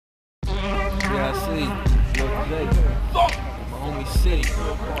v.i.c. My homie City.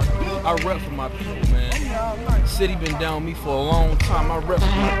 I rep for my people, man. City been down with me for a long time. I rep for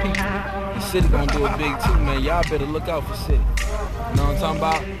my people. And City gonna do it big too, man. Y'all better look out for City. You know what I'm talking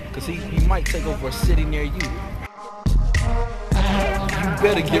about? Cause he might take over a city near you. You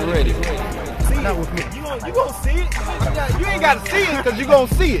better get ready. Not with me. You gonna see it. You ain't gotta see it because you gonna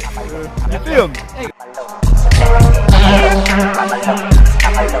see it. You feel me?